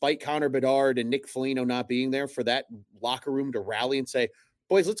 despite Connor Bedard and Nick Foligno not being there, for that locker room to rally and say,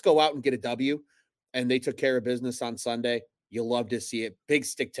 boys, let's go out and get a W. And they took care of business on Sunday. You love to see it. Big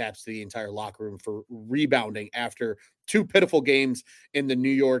stick taps to the entire locker room for rebounding after two pitiful games in the New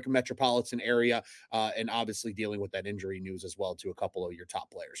York metropolitan area, and obviously dealing with that injury news as well to a couple of your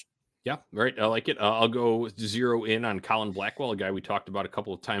top players. Yeah, right. I like it. I'll go zero in on Colin Blackwell, a guy we talked about a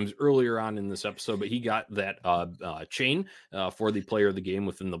couple of times earlier on in this episode, but he got that chain for the player of the game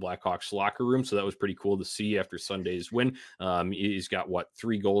within the Blackhawks locker room. So that was pretty cool to see after Sunday's win. He's got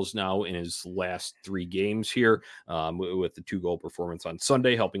 3 goals now in his last 3 games here, with the 2-goal performance on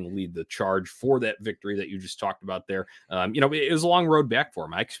Sunday, helping lead the charge for that victory that you just talked about there. It was a long road back for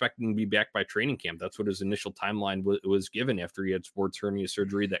him. I expected him to be back by training camp. That's what his initial timeline was given after he had sports hernia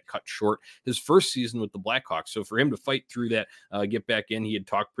surgery that cut short his first season with the Blackhawks. So for him to fight through that, get back in, he had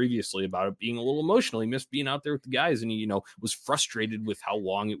talked previously about it being a little emotional. He missed being out there with the guys, and he, was frustrated with how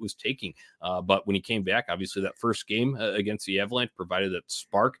long it was taking. But when he came back, obviously that first game against the Avalanche provided that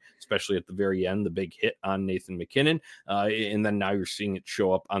spark, especially at the very end, the big hit on Nathan McKinnon. And then now you're seeing it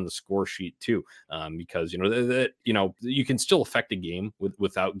show up on the score sheet too, because, you can still affect a game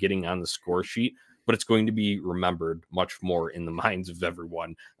without getting on the score sheet, but it's going to be remembered much more in the minds of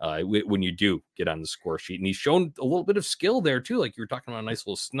everyone when you do get on the score sheet. And he's shown a little bit of skill there too. Like you were talking about, a nice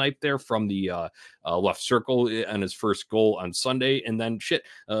little snipe there from the left circle on his first goal on Sunday. And then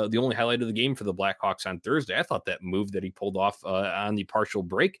the only highlight of the game for the Blackhawks on Thursday, I thought that move that he pulled off on the partial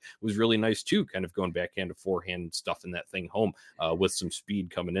break was really nice too, kind of going backhand to forehand and stuffing that thing home with some speed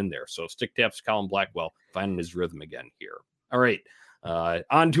coming in there. So stick taps Colin Blackwell finding his rhythm again here. All right.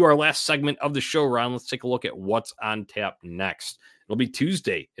 On to our last segment of the show, Ron. Let's take a look at what's on tap next. It'll be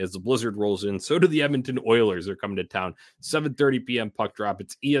Tuesday as the blizzard rolls in. So do the Edmonton Oilers. They're coming to town. 7:30 p.m. puck drop.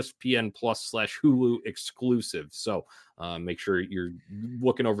 It's ESPN Plus / Hulu exclusive. So make sure you're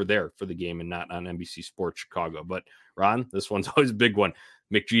looking over there for the game and not on NBC Sports Chicago. But Ron, this one's always a big one.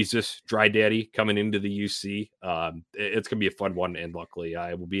 McJesus, Dry Daddy coming into the UC. It's going to be a fun one, and luckily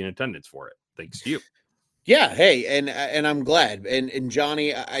I will be in attendance for it. Thanks to you. Yeah, hey, and I'm glad. And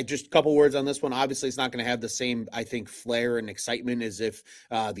Johnny, I just a couple words on this one. Obviously, it's not going to have the same, I think, flair and excitement as if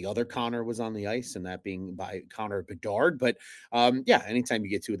the other Connor was on the ice, and that being by Connor Bedard. But yeah, anytime you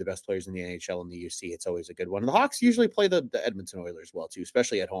get two of the best players in the NHL and the UC, it's always a good one. And the Hawks usually play the Edmonton Oilers well too,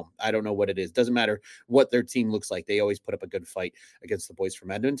 especially at home. I don't know what it is. Doesn't matter what their team looks like. They always put up a good fight against the boys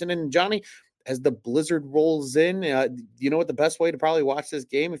from Edmonton. And Johnny, as the blizzard rolls in, you know what the best way to probably watch this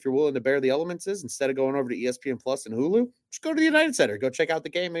game, if you're willing to bear the elements, is instead of going over to ESPN Plus and Hulu, just go to the United Center, go check out the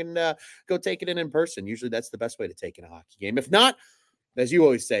game, and go take it in person. Usually, that's the best way to take in a hockey game. If not, as you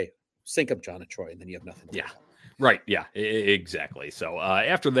always say, sync up John and Troy, and then you have nothing to worry about. Right. Yeah, exactly. So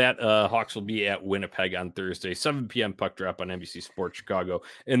after that, Hawks will be at Winnipeg on Thursday, 7 p.m. puck drop on NBC Sports Chicago,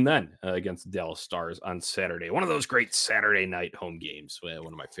 and then against the Dallas Stars on Saturday. One of those great Saturday night home games. One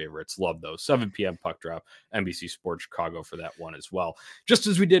of my favorites. Love those. 7 p.m. puck drop, NBC Sports Chicago for that one as well. Just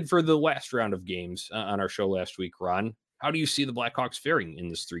as we did for the last round of games on our show last week, Ron, how do you see the Blackhawks faring in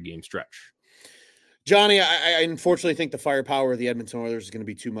this 3-game stretch? Johnny, I unfortunately think the firepower of the Edmonton Oilers is going to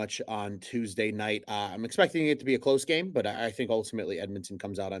be too much on Tuesday night. I'm expecting it to be a close game, but I think ultimately Edmonton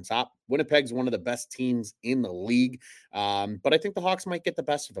comes out on top. Winnipeg's one of the best teams in the league, but I think the Hawks might get the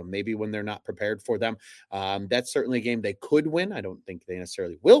best of them, maybe when they're not prepared for them. That's certainly a game they could win. I don't think they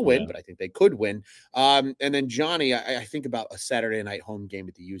necessarily will win, but I think they could win. And then, Johnny, I think about a Saturday night home game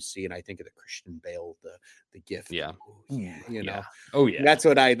at the UC, and I think of the Christian Bale, the gift. Yeah. Yeah, you know. Oh yeah. That's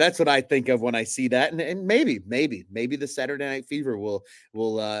what I think of when I see that. And maybe the Saturday Night Fever will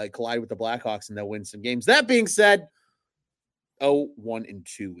collide with the Blackhawks and they'll win some games. That being said,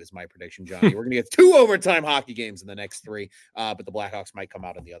 1-2 is my prediction, Johnny. We're gonna get 2 overtime hockey games in the next 3, but the Blackhawks might come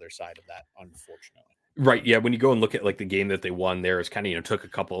out on the other side of that, unfortunately. Right. Yeah. When you go and look at like the game that they won there, it's kind of, took a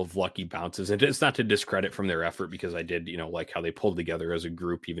couple of lucky bounces, and it's not to discredit from their effort, because I did, like how they pulled together as a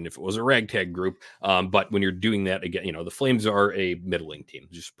group, even if it was a ragtag group. But when you're doing that again, the Flames are a middling team.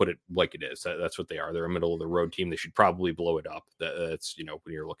 Just put it like it is. That's what they are. They're a middle of the road team. They should probably blow it up. That's,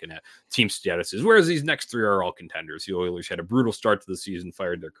 when you're looking at team statuses, whereas these next 3 are all contenders. The Oilers had a brutal start to the season,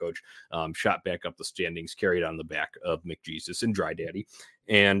 fired their coach, shot back up the standings, carried on the back of McJesus and Dry Daddy.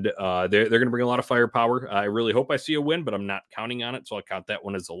 And they're going to bring a lot of firepower. I really hope I see a win, but I'm not counting on it, so I'll count that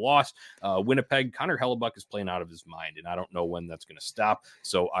one as a loss. Winnipeg, Connor Hellebuck is playing out of his mind, and I don't know when that's going to stop,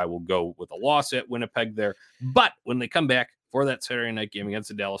 so I will go with a loss at Winnipeg there. But when they come back for that Saturday night game against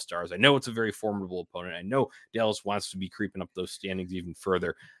the Dallas Stars, I know it's a very formidable opponent. I know Dallas wants to be creeping up those standings even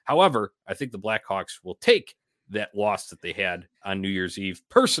further. However, I think the Blackhawks will take that loss that they had on New Year's Eve,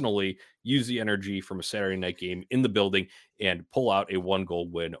 personally use the energy from a Saturday night game in the building and pull out a 1-goal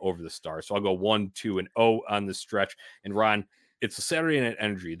win over the Stars. So I'll go 1-2-0 on this stretch. And Ron, it's the Saturday night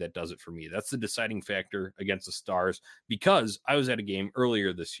energy that does it for me. That's the deciding factor against the Stars, because I was at a game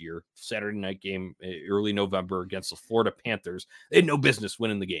earlier this year, Saturday night game, early November, against the Florida Panthers. They had no business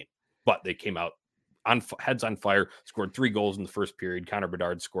winning the game, but they came out heads on fire, scored 3 goals in the first period. Connor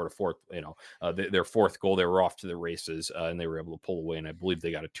Bedard scored a fourth, their 4th goal. They were off to the races, and they were able to pull away. And I believe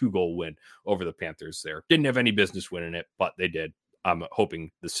they got a 2-goal win over the Panthers there. Didn't have any business winning it, but they did. I'm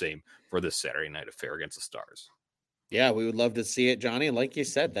hoping the same for this Saturday night affair against the Stars. Yeah, we would love to see it, Johnny. And like you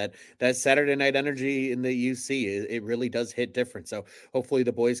said, that Saturday night energy in the UC, it really does hit different. So hopefully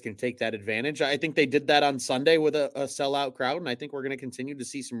the boys can take that advantage. I think they did that on Sunday with a sellout crowd, and I think we're going to continue to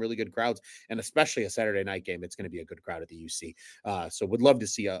see some really good crowds, and especially a Saturday night game. It's going to be a good crowd at the UC. So would love to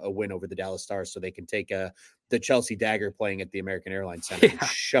see a win over the Dallas Stars so they can take the Chelsea Dagger playing at the American Airlines Center and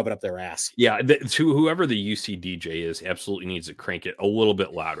shove it up their ass. Yeah, to whoever the UC DJ is, absolutely needs to crank it a little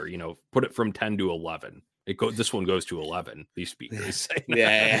bit louder. Put it from 10 to 11. This one goes to 11. These speakers,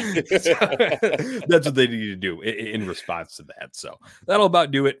 yeah. So, that's what they need to do in response to that. So that'll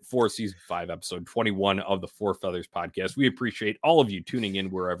about do it for season 5, episode 21 of the Four Feathers podcast. We appreciate all of you tuning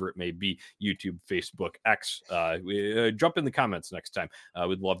in wherever it may be: YouTube, Facebook, X. Jump in the comments next time.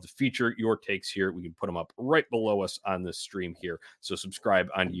 We'd love to feature your takes here. We can put them up right below us on this stream here. So subscribe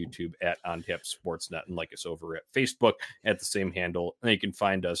on YouTube at OnTap Sportsnet, and like us over at Facebook at the same handle. And you can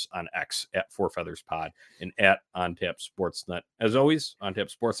find us on X at Four Feathers Pod and at OnTap Sportsnet. As always,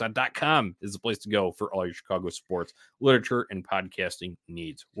 OnTapSportsnet.com is the place to go for all your Chicago sports, literature, and podcasting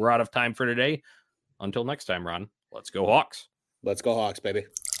needs. We're out of time for today. Until next time, Ron, let's go Hawks. Let's go Hawks, baby.